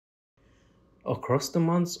Across the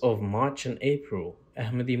months of March and April,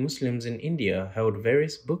 Ahmadi Muslims in India held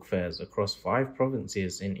various book fairs across 5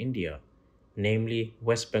 provinces in India, namely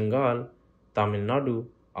West Bengal, Tamil Nadu,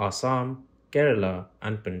 Assam, Kerala,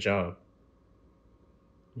 and Punjab.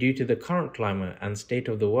 Due to the current climate and state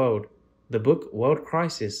of the world, the book World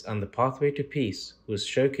Crisis and the Pathway to Peace was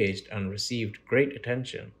showcased and received great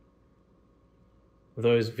attention.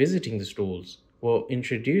 Those visiting the stalls were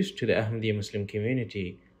introduced to the Ahmadiyya Muslim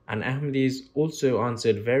community, and Ahmadis also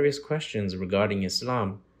answered various questions regarding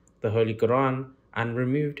Islam, the Holy Quran, and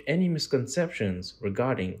removed any misconceptions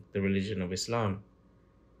regarding the religion of Islam.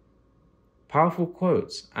 Powerful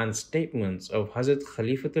quotes and statements of Hazrat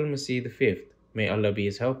Khalifatul Masih V, may Allah be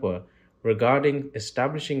his helper, regarding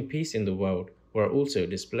establishing peace in the world were also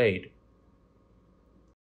displayed.